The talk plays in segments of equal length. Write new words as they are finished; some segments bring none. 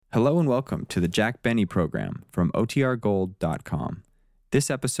Hello and welcome to the Jack Benny program from OTRGold.com. This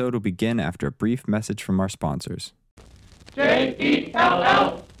episode will begin after a brief message from our sponsors.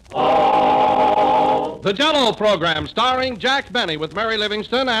 J-E-L-L-O! The Jell-O program starring Jack Benny with Mary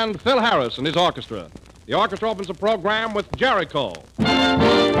Livingston and Phil Harris and his orchestra. The orchestra opens the program with Jericho.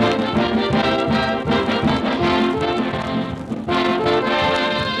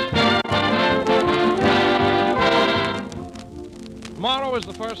 Tomorrow is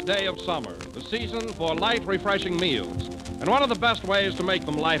the first day of summer, the season for light, refreshing meals. And one of the best ways to make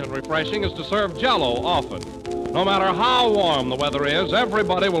them light and refreshing is to serve Jell-O often. No matter how warm the weather is,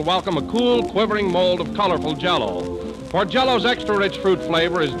 everybody will welcome a cool, quivering mold of colorful Jell-O. For Jell-O's extra-rich fruit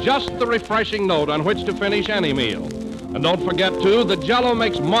flavor is just the refreshing note on which to finish any meal. And don't forget, too, that Jell-O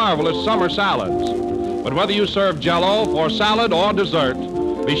makes marvelous summer salads. But whether you serve Jell-O for salad or dessert,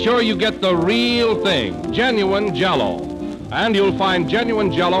 be sure you get the real thing, genuine Jell-O. And you'll find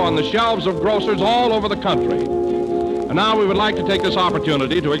genuine Jell-O on the shelves of grocers all over the country. And now we would like to take this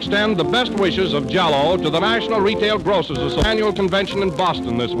opportunity to extend the best wishes of Jell-O to the National Retail Grocers Association annual convention in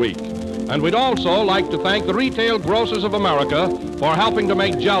Boston this week. And we'd also like to thank the Retail Grocers of America for helping to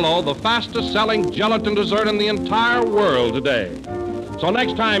make Jell-O the fastest-selling gelatin dessert in the entire world today. So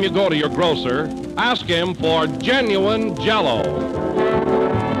next time you go to your grocer, ask him for genuine Jell-O.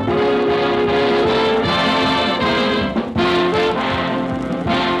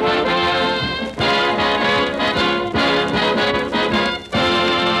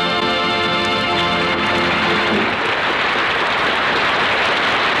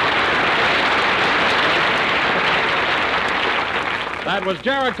 That was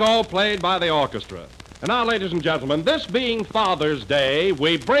Jericho, played by the orchestra. And now, ladies and gentlemen, this being Father's Day,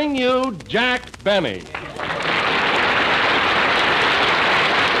 we bring you Jack Benny.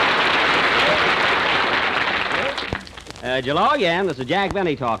 Hello again, this is Jack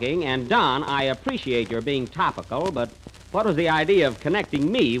Benny talking. And Don, I appreciate your being topical, but what was the idea of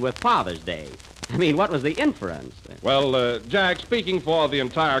connecting me with Father's Day? I mean, what was the inference? Well, Jack, speaking for the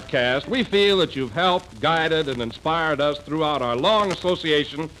entire cast, we feel that you've helped, guided, and inspired us throughout our long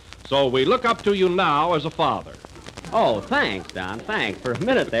association, so we look up to you now as a father. Oh, thanks, Don, thanks. For a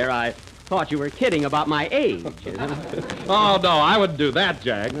minute there, I thought you were kidding about my age. Oh, no, I wouldn't do that,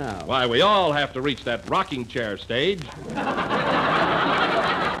 Jack. No. Why, we all have to reach that rocking chair stage.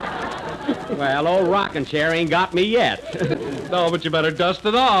 Well, old rocking chair ain't got me yet. No, but you better dust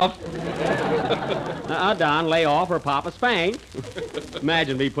it off. Don, lay off or Papa spank.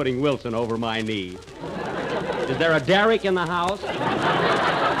 Imagine me putting Wilson over my knee. Is there a Derrick in the house?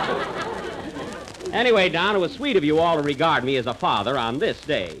 Anyway, Don, it was sweet of you all to regard me as a father on this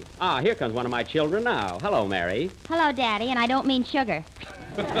day. Here comes one of my children now. Hello, Mary. Hello, Daddy, and I don't mean sugar.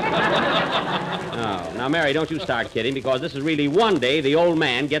 Oh, now, Mary, don't you start kidding, because this is really one day the old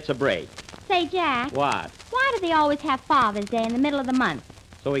man gets a break. Say, Jack. What? Why do they always have Father's Day in the middle of the month?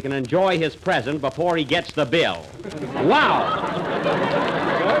 So he can enjoy his present before he gets the bill. Wow!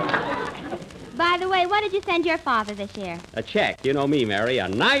 By the way, what did you send your father this year? A check. You know me, Mary. A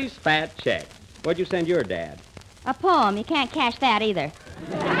nice, fat check. What'd you send your dad? A poem. You can't cash that either.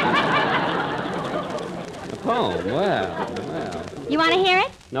 A poem? Well. You want to hear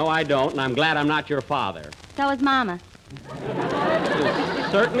it? No, I don't, and I'm glad I'm not your father. So is Mama. You're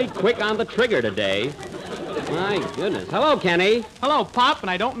certainly quick on the trigger today. My goodness. Hello, Kenny. Hello, Pop, and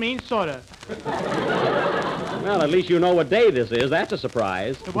I don't mean soda. Well, at least you know what day this is. That's a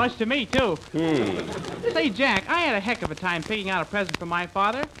surprise. It was to me, too. Say, Jack, I had a heck of a time picking out a present for my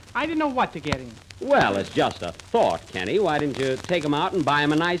father. I didn't know what to get him. Well, it's just a thought, Kenny. Why didn't you take him out and buy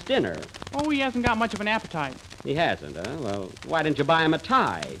him a nice dinner? Oh, he hasn't got much of an appetite. He hasn't, huh? Well, why didn't you buy him a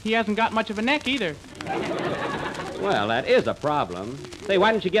tie? He hasn't got much of a neck, either. Well, that is a problem. Say,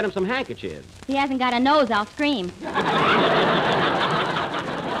 why didn't you get him some handkerchiefs? He hasn't got a nose, I'll scream.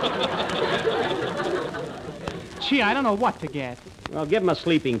 Gee, I don't know what to get. Well, give him a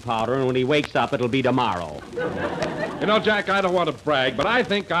sleeping powder, and when he wakes up, it'll be tomorrow. You know, Jack, I don't want to brag, but I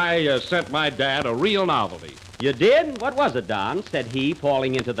think I sent my dad a real novelty. You did? What was it, Don? Said he,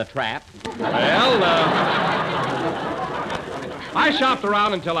 falling into the trap. Well, I shopped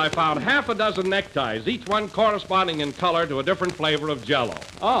around until I found half a dozen neckties, each one corresponding in color to a different flavor of Jell-O.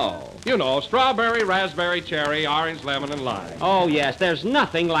 Oh. You know, strawberry, raspberry, cherry, orange, lemon, and lime. Oh, yes, there's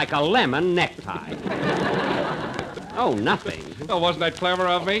nothing like a lemon necktie. Oh, nothing. Oh, wasn't that clever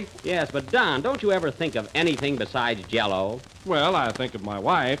of me? Yes, but Don, don't you ever think of anything besides Jell-O? Well, I think of my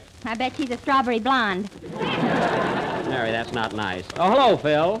wife. I bet she's a strawberry blonde. Mary, that's not nice. Oh, hello,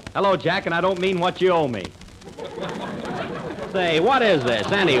 Phil. Hello, Jack, and I don't mean what you owe me. Say, what is this,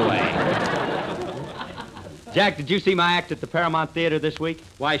 anyway? Jack, did you see my act at the Paramount Theater this week?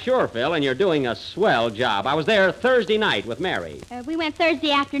 Why, sure, Phil, and you're doing a swell job. I was there Thursday night with Mary. We went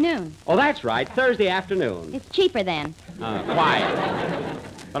Thursday afternoon. Oh, that's right, Thursday afternoon. It's cheaper then. Quiet.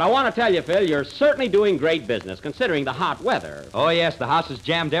 But I want to tell you, Phil, you're certainly doing great business, considering the hot weather. Oh, yes, the house has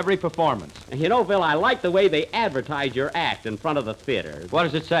jammed every performance. And you know, Phil, I like the way they advertise your act in front of the theater. What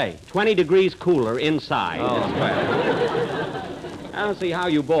does it say? 20 degrees cooler inside. Oh. It's well. I don't see how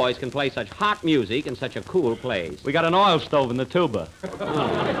you boys can play such hot music in such a cool place. We got an oil stove in the tuba.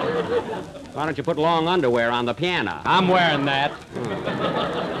 Why don't you put long underwear on the piano? I'm wearing that.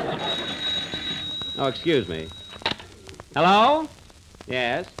 Oh, excuse me. Hello?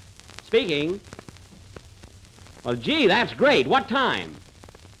 Yes. Speaking. Well, gee, that's great. What time?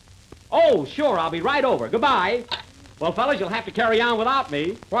 Oh, sure, I'll be right over. Goodbye. Well, fellas, you'll have to carry on without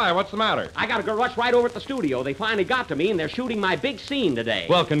me. Why, what's the matter? I gotta go rush right over at the studio. They finally got to me, and they're shooting my big scene today.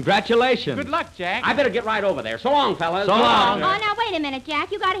 Well, congratulations. Good luck, Jack. I better get right over there. So long, fellas. So long. Oh, now, wait a minute,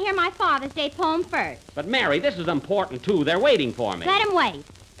 Jack. You got to hear my Father's Day poem first. But, Mary, this is important, too. They're waiting for me. Let him wait.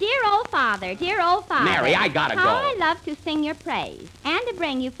 Dear old Father, Mary, I gotta how go. I love to sing your praise and to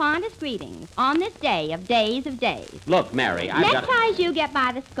bring you fondest greetings on this day of days of days. Look, Mary, I've got... Neckties you get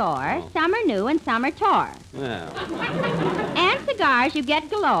by the score, some are new and some are tore. Well, And cigars you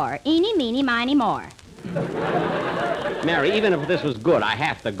get galore, eeny, meeny, miny, more. Mary, even if this was good, I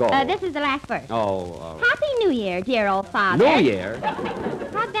have to go. This is the last verse. Oh, Happy New Year, dear old Father. New Year?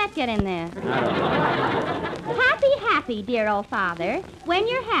 How'd that get in there? I don't know. Happy, dear old Father. When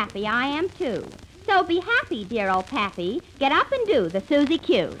you're happy, I am too. So be happy, dear old Pappy. Get up and do the Susie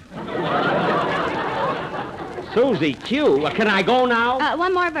Q. Susie Q. Can I go now?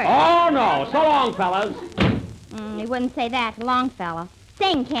 One more verse. Oh, no. So long, fellas. He wouldn't say that, Longfellow.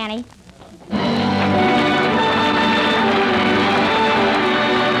 Sing, Kenny.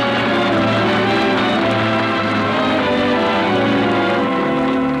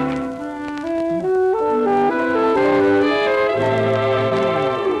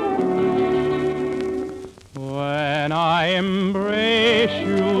 When I embrace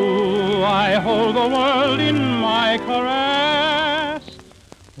you, I hold the world in my caress.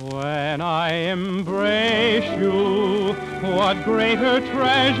 When I embrace you, what greater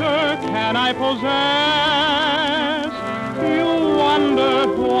treasure can I possess? You wonder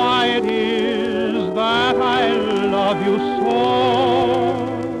why it is that I love you so.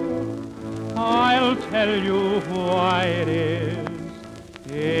 I'll tell you why it is.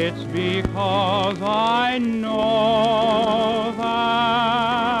 It's because I know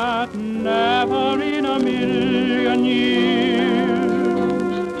that never in a million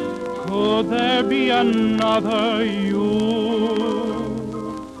years could there be another you.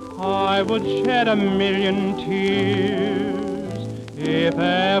 I would shed a million tears if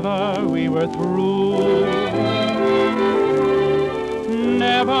ever we were through.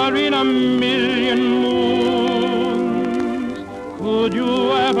 Never in a million moons could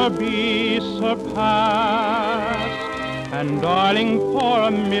you ever be surpassed. And darling, for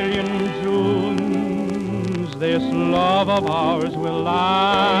a million Junes, this love of ours will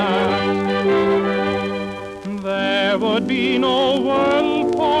last. There would be no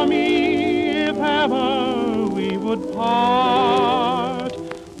world for me if ever we would part.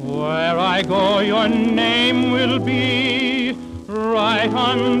 Where I go, your name will be right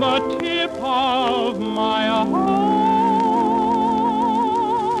on the tip of my heart.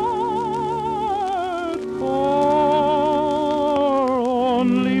 For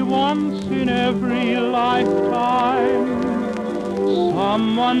only once in every lifetime,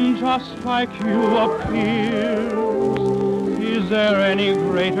 someone just like you appears. Is there any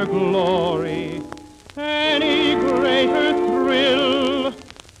greater glory, any greater thrill?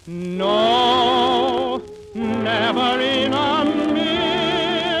 No, never in a million years.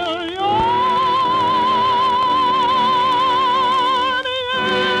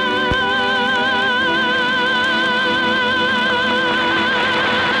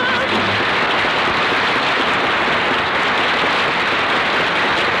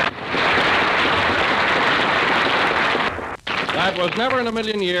 That was Never in a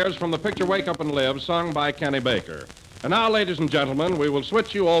Million Years from the picture Wake Up and Live, sung by Kenny Baker. And now, ladies and gentlemen, we will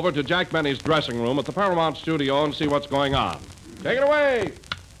switch you over to Jack Benny's dressing room at the Paramount Studio and see what's going on. Take it away.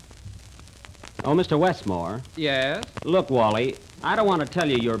 Oh, Mr. Westmore. Yes? Look, Wally, I don't want to tell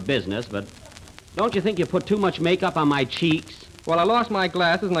you your business, but don't you think you put too much makeup on my cheeks? Well, I lost my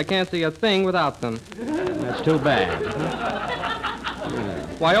glasses and I can't see a thing without them. That's too bad.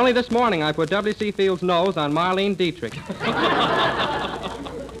 Why, only this morning I put W.C. Field's nose on Marlene Dietrich.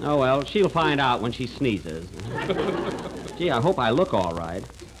 Oh, well, she'll find out when she sneezes. Gee, I hope I look all right.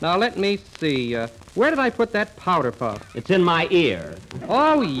 Now, let me see. Where did I put that powder puff? It's in my ear.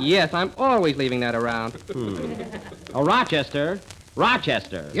 Oh, yes, I'm always leaving that around. Oh, Rochester.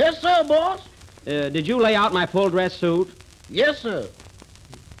 Rochester. Yes, sir, boss. Did you lay out my full dress suit? Yes, sir.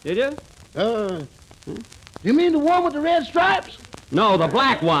 Did you? You mean the one with the red stripes? No, the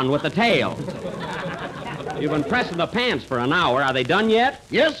black one with the tail. You've been pressing the pants for an hour. Are they done yet?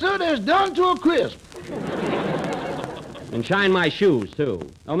 Yes, sir, they're done to a crisp. And shine my shoes, too.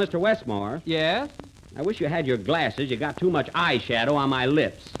 Oh, Mr. Westmore, Yes? I wish you had your glasses. You got too much eyeshadow on my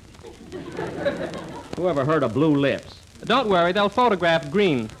lips. Who ever heard of blue lips? Don't worry, they'll photograph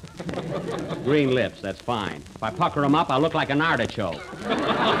green. Green lips, that's fine. If I pucker them up, I'll look like an artichoke.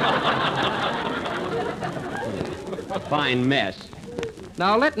 Fine mess.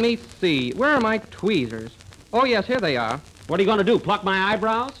 Now, let me see. Where are my tweezers? Oh, yes, here they are. What are you going to do, pluck my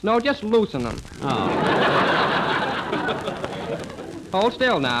eyebrows? No, just loosen them. Oh. Hold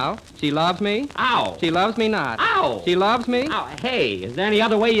still now. She loves me. Ow! She loves me not. Ow! She loves me. Ow! Hey, is there any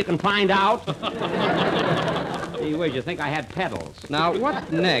other way you can find out? Gee whiz, you think I had pedals? Now,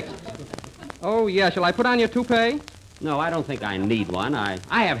 what's next? Oh, yeah, shall I put on your toupee? No, I don't think I need one. I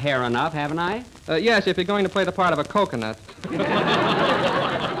have hair enough, haven't I? Yes, if you're going to play the part of a coconut.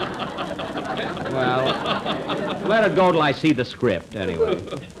 Well, let it go till I see the script, anyway.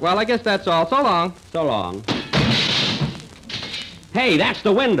 Well, I guess that's all. So long. So long. Hey, that's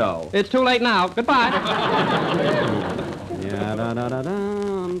the window. It's too late now. Goodbye.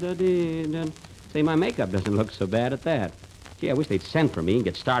 See, my makeup doesn't look so bad at that. Gee, I wish they'd send for me and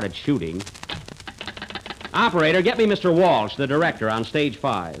get started shooting. Operator, get me Mr. Walsh, the director, on stage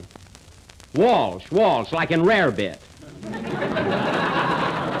 5. Walsh, like in Rarebit.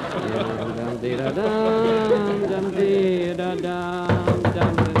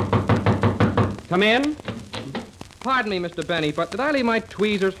 Come in. Pardon me, Mr. Benny, but did I leave my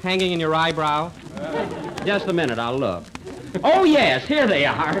tweezers hanging in your eyebrow? Just a minute, I'll look. Oh, yes, here they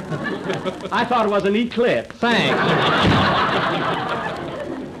are. I thought it was an eclipse. Thanks.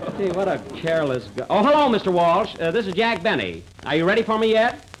 Gee, what a careless guy. Oh, hello, Mr. Walsh. This is Jack Benny. Are you ready for me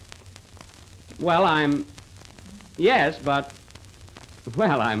yet? Well, Yes, but...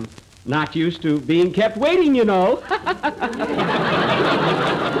 Well, I'm not used to being kept waiting, you know.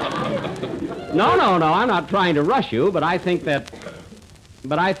 No, I'm not trying to rush you, but I think that...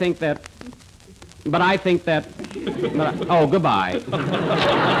 Oh, goodbye.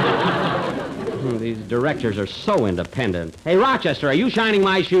 These directors are so independent. Hey, Rochester, are you shining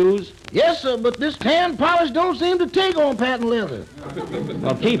my shoes? Yes, sir, but this tan polish don't seem to take on patent leather.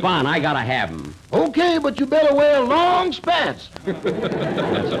 Well, keep on. I gotta have them. Okay, but you better wear long spats.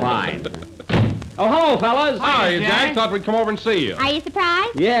 That's fine. Oh, hello, fellas. Hi, Jack. Thought we'd come over and see you. Are you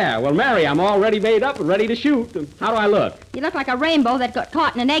surprised? Yeah, well, Mary, I'm already made up and ready to shoot. How do I look? You look like a rainbow that got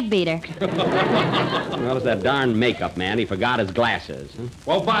caught in an egg beater. Well, it's that darn makeup man. He forgot his glasses.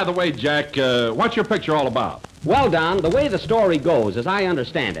 Well, by the way, Jack, what's your picture all about? Well, Don, the way the story goes, as I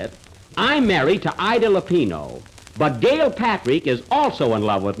understand it, I'm married to Ida Lupino, but Gail Patrick is also in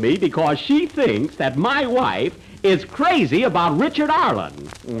love with me because she thinks that my wife is crazy about Richard Arlen.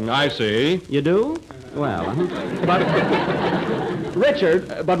 I see. You do? Well, but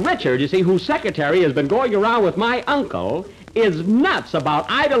Richard, you see, whose secretary has been going around with my uncle, is nuts about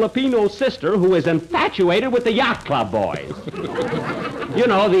Ida Lupino's sister, who is infatuated with the yacht club boys. You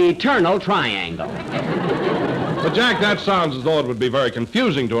know, the eternal triangle. But, Jack, that sounds as though it would be very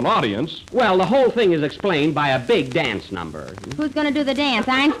confusing to an audience. Well, the whole thing is explained by a big dance number. Who's going to do the dance,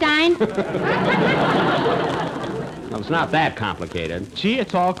 Einstein? Well, it's not that complicated. Gee,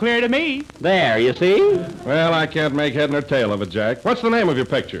 it's all clear to me. There, you see? Well, I can't make head nor tail of it, Jack. What's the name of your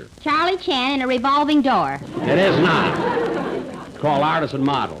picture? Charlie Chan in a revolving door. It is not. It's called Artisan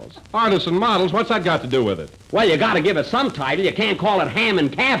Models. Artisan Models? What's that got to do with it? Well, you got to give it some title. You can't call it Ham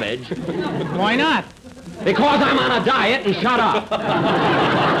and Cabbage. Why not? Because I'm on a diet and shut up.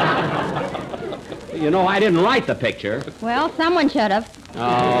 You know, I didn't write the picture. Well, someone should have.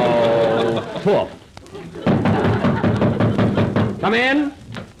 Oh, poof. Come in.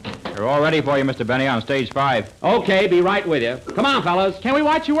 We're all ready for you, Mr. Benny, on stage 5. Okay, be right with you. Come on, fellas. Can we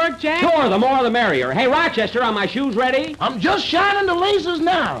watch you work, Jack? Sure, the more the merrier. Hey, Rochester, are my shoes ready? I'm just shining the laces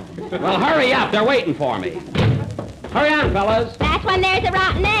now. Well, hurry up. They're waiting for me. Hurry on, fellas. That's when there's a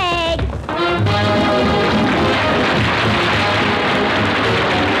rotten egg.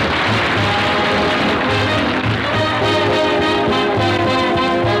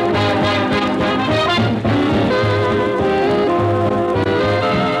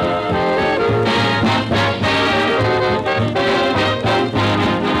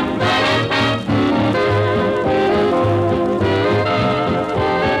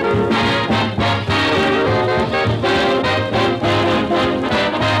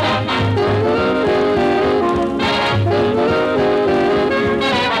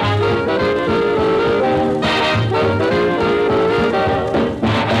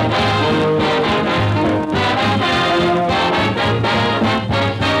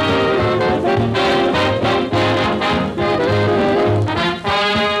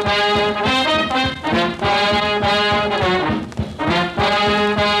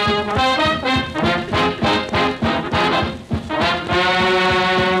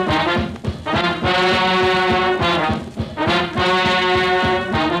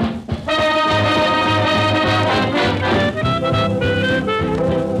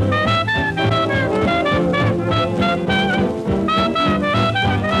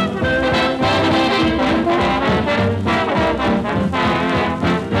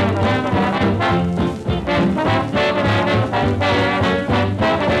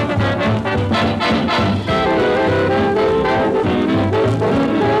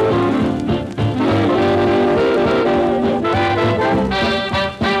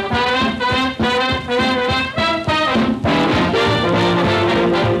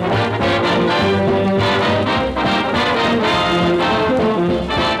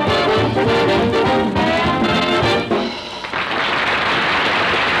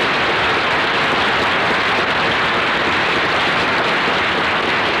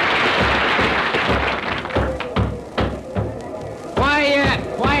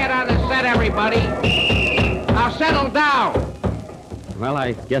 that, everybody. Now settle down. Well,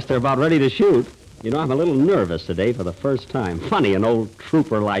 I guess they're about ready to shoot. You know, I'm a little nervous today for the first time. Funny, an old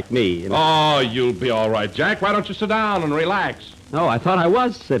trooper like me. You know? Oh, you'll be all right, Jack. Why don't you sit down and relax? Oh, I thought I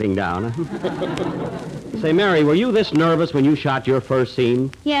was sitting down. Say, Mary, were you this nervous when you shot your first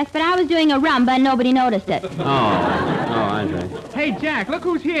scene? Yes, but I was doing a rumba and nobody noticed it. Oh, I see. Hey, Jack, look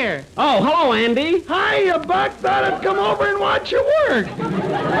who's here. Oh, hello, Andy. Hiya, Buck. Thought I'd come over and watch you work.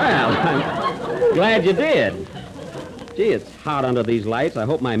 Well, I'm glad you did. Gee, it's hot under these lights. I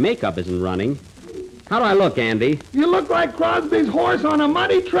hope my makeup isn't running. How do I look, Andy? You look like Crosby's horse on a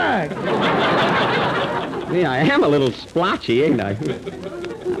muddy track. Yeah, I am a little splotchy, ain't I? I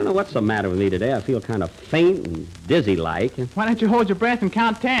don't know what's the matter with me today. I feel kind of faint and dizzy-like. Why don't you hold your breath and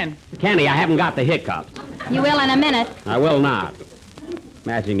count 10? Candy, I haven't got the hiccups. You will in a minute. I will not.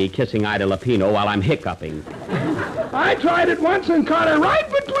 Imagine me kissing Ida Lupino while I'm hiccuping. I tried it once and caught her right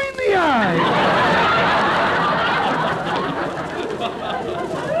between the eyes.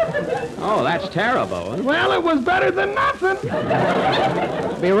 Oh, that's terrible. Well, it was better than nothing.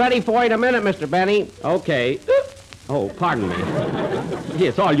 Be ready for you in a minute, Mr. Benny. Okay. Oh, pardon me. Gee,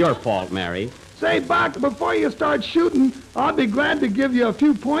 it's all your fault, Mary. Say, Buck, before you start shooting, I'll be glad to give you a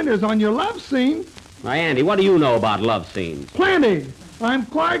few pointers on your love scene. Now, Andy, what do you know about love scenes? Plenty. I'm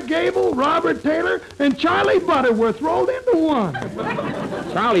Clark Gable, Robert Taylor, and Charlie Butterworth rolled into one.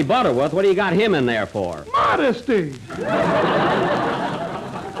 Charlie Butterworth, what do you got him in there for? Modesty.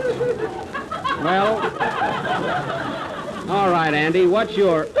 Well, all right, Andy, what's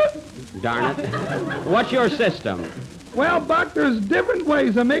your... Darn it. What's your system? Well, Buck, there's different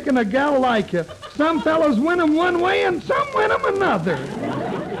ways of making a gal like you. Some fellas win 'em one way and some win 'em another.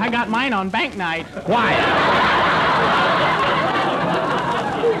 I got mine on bank night. Quiet.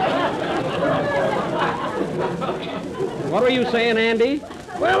 What were you saying, Andy?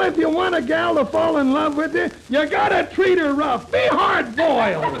 Well, if you want a gal to fall in love with you, you gotta treat her rough. Be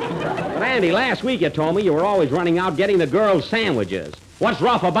hard-boiled. But, Andy, last week you told me you were always running out getting the girls sandwiches. What's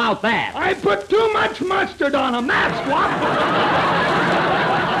rough about that? I put too much mustard on 'em, that's what.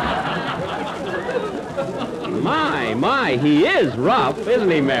 My, he is rough, isn't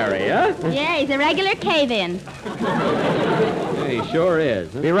he, Mary, huh? Yeah, he's a regular cave-in. He sure is.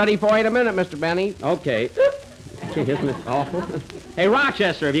 Be ready for you in a minute, Mr. Benny. Okay. Gee, isn't it awful? Hey,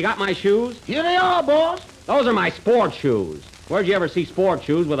 Rochester, have you got my shoes? Here they are, boss. Those are my sport shoes. Where'd you ever see sport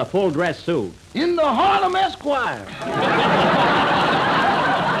shoes with a full dress suit? In the Harlem Esquire.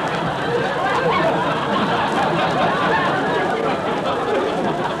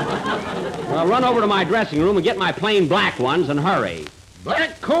 Well, run over to my dressing room and get my plain black ones and hurry.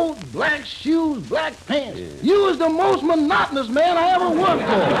 Black coat, black shoes, black pants. Yeah. You was the most monotonous man I ever worked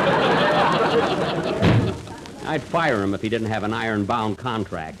for. I'd fire him if he didn't have an iron-bound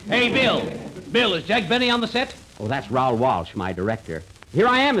contract. Hey, Bill. Bill, is Jack Benny on the set? Oh, that's Raoul Walsh, my director. Here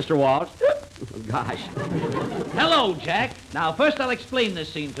I am, Mr. Walsh. Gosh. Hello, Jack. Now, first I'll explain this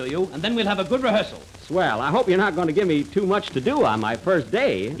scene to you, and then we'll have a good rehearsal. Swell. I hope you're not going to give me too much to do on my first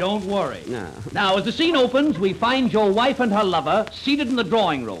day. Don't worry. No. Now, as the scene opens, we find your wife and her lover seated in the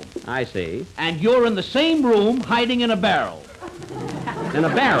drawing room. I see. And you're in the same room, hiding in a barrel. In a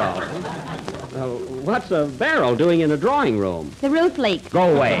barrel? What's a barrel doing in a drawing room? The roof leak.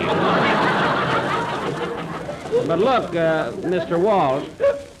 Go away. But look, Mr. Walsh,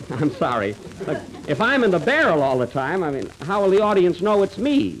 I'm sorry. Look, if I'm in the barrel all the time, I mean, how will the audience know it's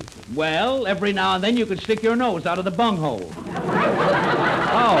me? Well, every now and then you can stick your nose out of the bunghole. Oh,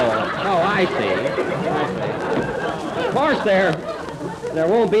 I see. Of course, there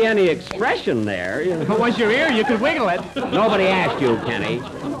won't be any expression there. You know. If it was your ear, you could wiggle it. Nobody asked you, Kenny.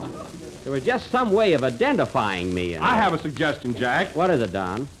 There was just some way of identifying me. I have a suggestion, Jack. What is it,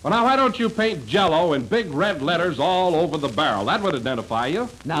 Don? Well, now, why don't you paint Jell-O in big red letters all over the barrel? That would identify you.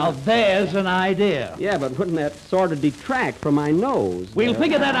 Now, there's an idea. Yeah, but wouldn't that sort of detract from my nose? We'll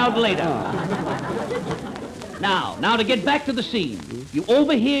figure that out later. Now, to get back to the scene. You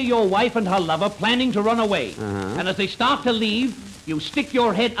overhear your wife and her lover planning to run away. Uh-huh. And as they start to leave, you stick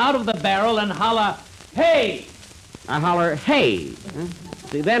your head out of the barrel and holler, "Hey!" I holler, "Hey!" Huh?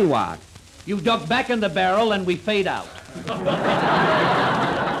 See, then what? You duck back in the barrel and we fade out.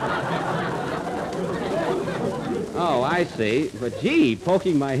 Oh, I see. But gee,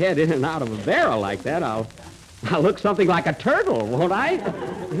 poking my head in and out of a barrel like that, I'll look something like a turtle, won't I?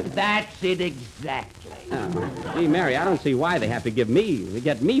 That's it exactly. Gee, Mary, I don't see why they have to get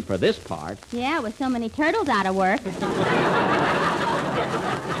me for this part. Yeah, with so many turtles out of work.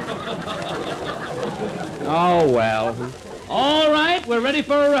 Oh, well. All right, we're ready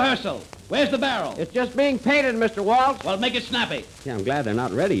for a rehearsal. Where's the barrel? It's just being painted, Mr. Walsh. Well, make it snappy. Yeah, I'm glad they're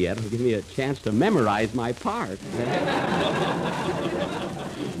not ready yet. It'll give me a chance to memorize my part.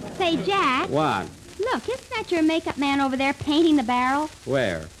 Say, Jack. What? Look, isn't that your makeup man over there painting the barrel?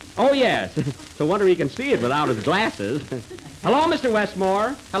 Where? Oh, yes. It's a wonder he can see it without his glasses. Hello, Mr.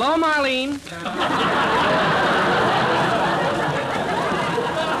 Westmore. Hello, Marlene.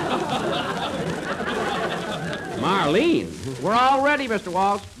 Marlene. We're all ready, Mr.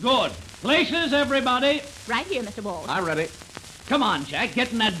 Walsh. Good. Places, everybody. Right here, Mr. Walsh. I'm ready. Come on, Jack,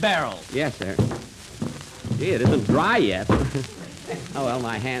 get in that barrel. Yes, sir. Gee, it isn't dry yet. Oh, well,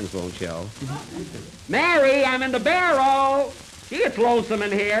 my hands won't show. Mary, I'm in the barrel. Gee, it's lonesome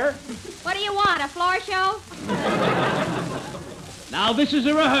in here. What do you want, a floor show? Now, this is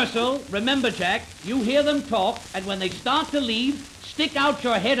a rehearsal. Remember, Jack, you hear them talk, and when they start to leave, stick out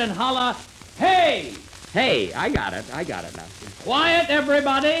your head and holler, hey! Hey, I got it now. Quiet,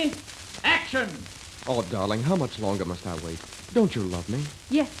 everybody. Action! Oh, darling, how much longer must I wait? Don't you love me?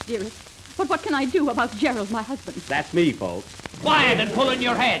 Yes, dearest. But what can I do about Gerald, my husband? That's me, folks. Quiet and pull in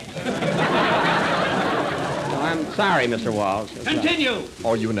your head. Oh, I'm sorry, Mr. Walsh. Continue.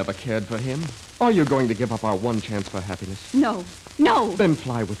 Oh, you never cared for him? Are you going to give up our one chance for happiness? No. No. Then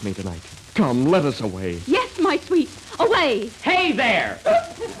fly with me tonight. Come, let us away. Yes, my sweet. Away. Hey there!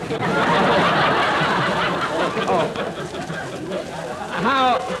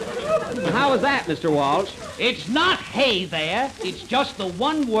 How was that, Mr. Walsh? It's not hey there. It's just the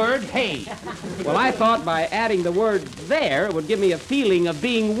one word hey. Well, I thought by adding the word there, it would give me a feeling of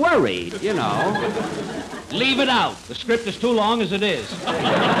being worried, you know. Leave it out. The script is too long as it is.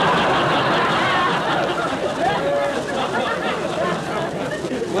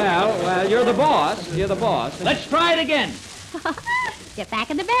 Well, you're the boss. You're the boss. Let's try it again. Get back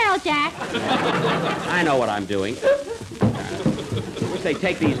in the barrel, Jack. I know what I'm doing. Wish they'd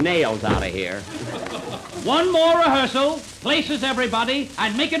take these nails out of here. One more rehearsal. Places, everybody,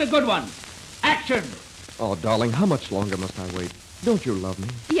 and make it a good one. Action. Oh, darling, how much longer must I wait? Don't you love me?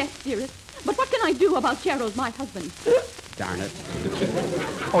 Yes, dearest. But what can I do about Gerald, my husband? Darn it.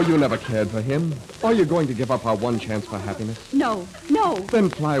 Oh, you never cared for him? Are you going to give up our one chance for happiness? No. No. Then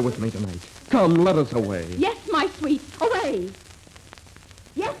fly with me tonight. Come, let us away. Yes, my sweet. Away.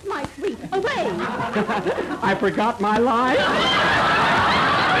 Yes, my sweet. Away. I forgot my line.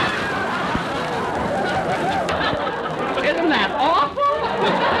 Isn't that awful?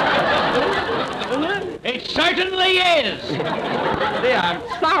 It certainly is. Yeah, I'm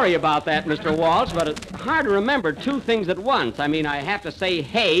sorry about that, Mr. Walsh, but it's hard to remember two things at once. I mean, I have to say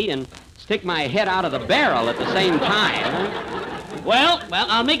hey and stick my head out of the barrel at the same time. Well,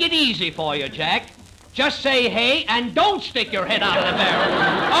 I'll make it easy for you, Jack. Just say hey and don't stick your head out of the barrel.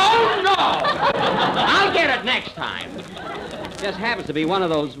 Oh, no! I'll get it next time. Just happens to be one of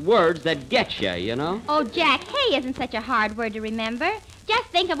those words that gets you, you know? Oh, Jack, hay isn't such a hard word to remember. Just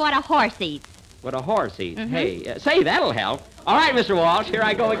think of what a horse eats. What a horse eats. Hey, say, that'll help. All right, Mr. Walsh, here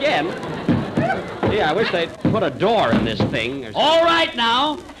I go again. Gee, I wish they'd put a door in this thing. Or All right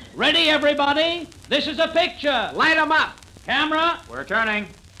now. Ready, everybody? This is a picture. Light 'em up. Camera. We're turning.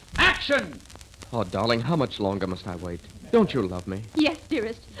 Action. Oh, darling, how much longer must I wait? Don't you love me? Yes,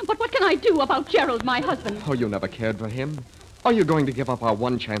 dearest. But what can I do about Gerald, my husband? Oh, you never cared for him? Are you going to give up our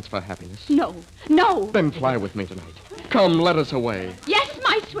one chance for happiness? No. No. Then fly with me tonight. Come, let us away. Yes,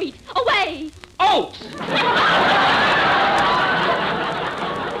 my sweet. Away. Oats!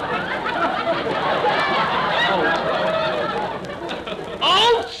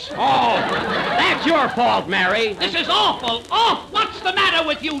 Oats? Oh, that's your fault, Mary. This is awful. Oh, what's the matter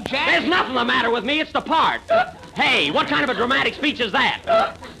with you, Jack? There's nothing the matter with me. It's the part. Hey, what kind of a dramatic speech is that?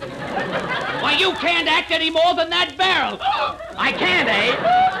 Why, you can't act any more than that barrel. I can't, eh?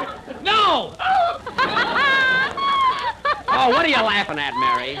 No. Oh, what are you laughing at,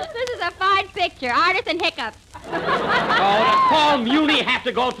 Mary? This is a fine picture. Artists and hiccups. Oh, does Paul Muni have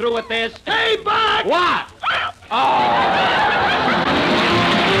to go through with this? Hey, Buck! What? Oh.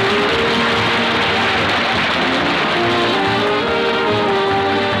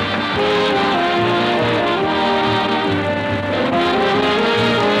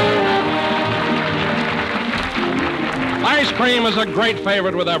 Ice cream is a great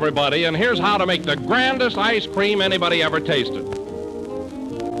favorite with everybody, and here's how to make the grandest ice cream anybody ever tasted.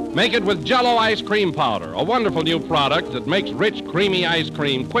 Make it with Jell-O ice cream powder, a wonderful new product that makes rich, creamy ice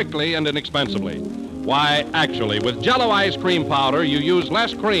cream quickly and inexpensively. Why, actually, with Jell-O ice cream powder, you use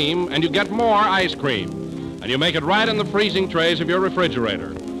less cream and you get more ice cream. And you make it right in the freezing trays of your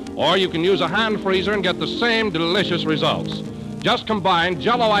refrigerator. Or you can use a hand freezer and get the same delicious results. Just combine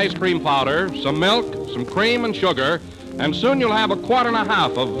Jell-O ice cream powder, some milk, some cream and sugar, And soon you'll have a quart and a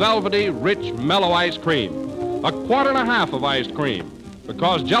half of velvety, rich, mellow ice cream. A quart and a half of iced cream.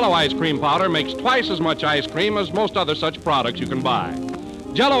 Because Jell-O ice cream powder makes twice as much ice cream as most other such products you can buy.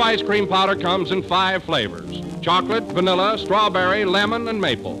 Jell-O ice cream powder comes in 5 flavors: chocolate, vanilla, strawberry, lemon, and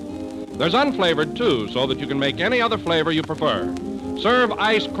maple. There's unflavored, too, so that you can make any other flavor you prefer. Serve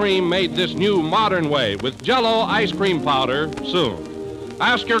ice cream made this new modern way with Jell-O ice cream powder soon.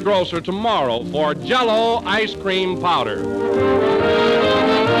 Ask your grocer tomorrow for Jell-O ice cream powder.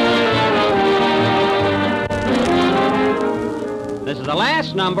 This is the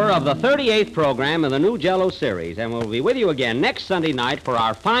last number of the 38th program in the new Jell-O series, and we'll be with you again next Sunday night for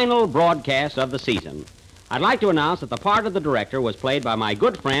our final broadcast of the season. I'd like to announce that the part of the director was played by my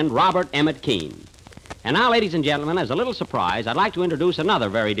good friend Robert Emmett Keene. And now, ladies and gentlemen, as a little surprise, I'd like to introduce another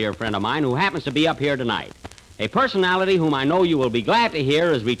very dear friend of mine who happens to be up here tonight. A personality whom I know you will be glad to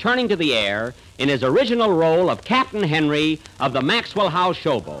hear is returning to the air in his original role of Captain Henry of the Maxwell House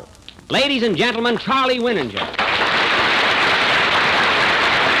Showboat. Ladies and gentlemen, Charlie Winninger.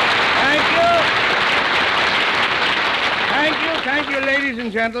 Thank you, ladies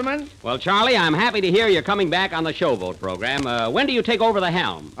and gentlemen. Well, Charlie, I'm happy to hear you're coming back on the Showboat program. When do you take over the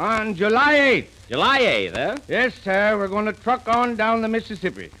helm? On July 8th. July 8th, huh? Yes, sir. We're going to truck on down the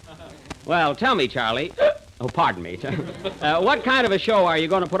Mississippi. Well, tell me, Charlie. Oh, pardon me. What kind of a show are you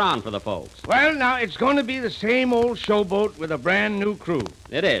going to put on for the folks? Well, now, it's going to be the same old Showboat with a brand new crew.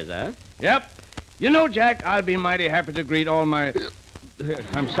 It is, huh? Yep. You know, Jack, I'll be mighty happy to greet all my...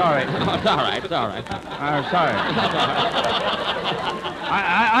 I'm sorry. Oh, it's all right. It's all right. I'm sorry.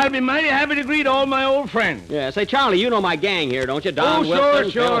 I'll be mighty happy to greet all my old friends. Yeah, say, Charlie, you know my gang here, don't you? Don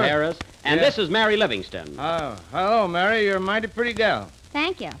Wilson, sure. Phil Harris, and Yeah. This is Mary Livingston. Oh, hello, Mary. You're a mighty pretty gal.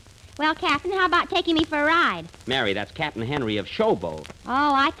 Thank you. Well, Captain, how about taking me for a ride? Mary, that's Captain Henry of Showboat.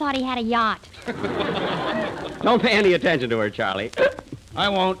 Oh, I thought he had a yacht. Don't pay any attention to her, Charlie. I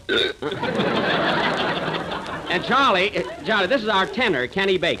won't. And Charlie, this is our tenor,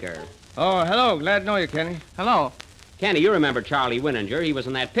 Kenny Baker. Oh, hello. Glad to know you, Kenny. Hello. Kenny, you remember Charlie Winninger. He was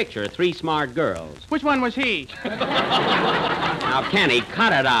in that picture, Three Smart Girls. Which one was he? Now, Kenny,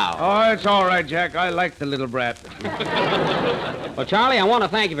 cut it out. Oh, it's all right, Jack. I like the little brat. Well, Charlie, I want to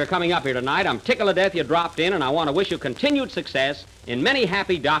thank you for coming up here tonight. I'm tickled to death you dropped in, and I want to wish you continued success in many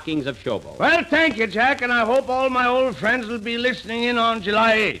happy dockings of Showboat. Well, thank you, Jack, and I hope all my old friends will be listening in on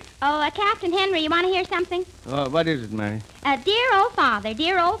July 8th. Oh, Captain Henry, you want to hear something? What is it, Mary? Dear old father,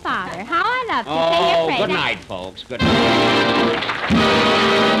 how I love to say your Oh, prayers. good night, folks. Good night.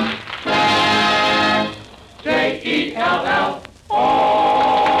 J-E-L-L-O.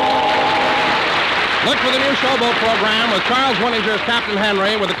 Look for the new Showboat program with Charles Winninger's Captain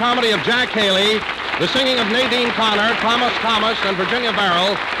Henry, with the comedy of Jack Haley, the singing of Nadine Connor, Thomas Thomas, and Virginia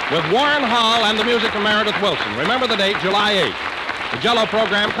Verrill, with Warren Hull and the music of Meredith Wilson. Remember the date, July 8th. The Jell-O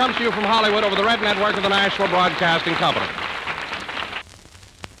program comes to you from Hollywood over the Red Network of the National Broadcasting Company.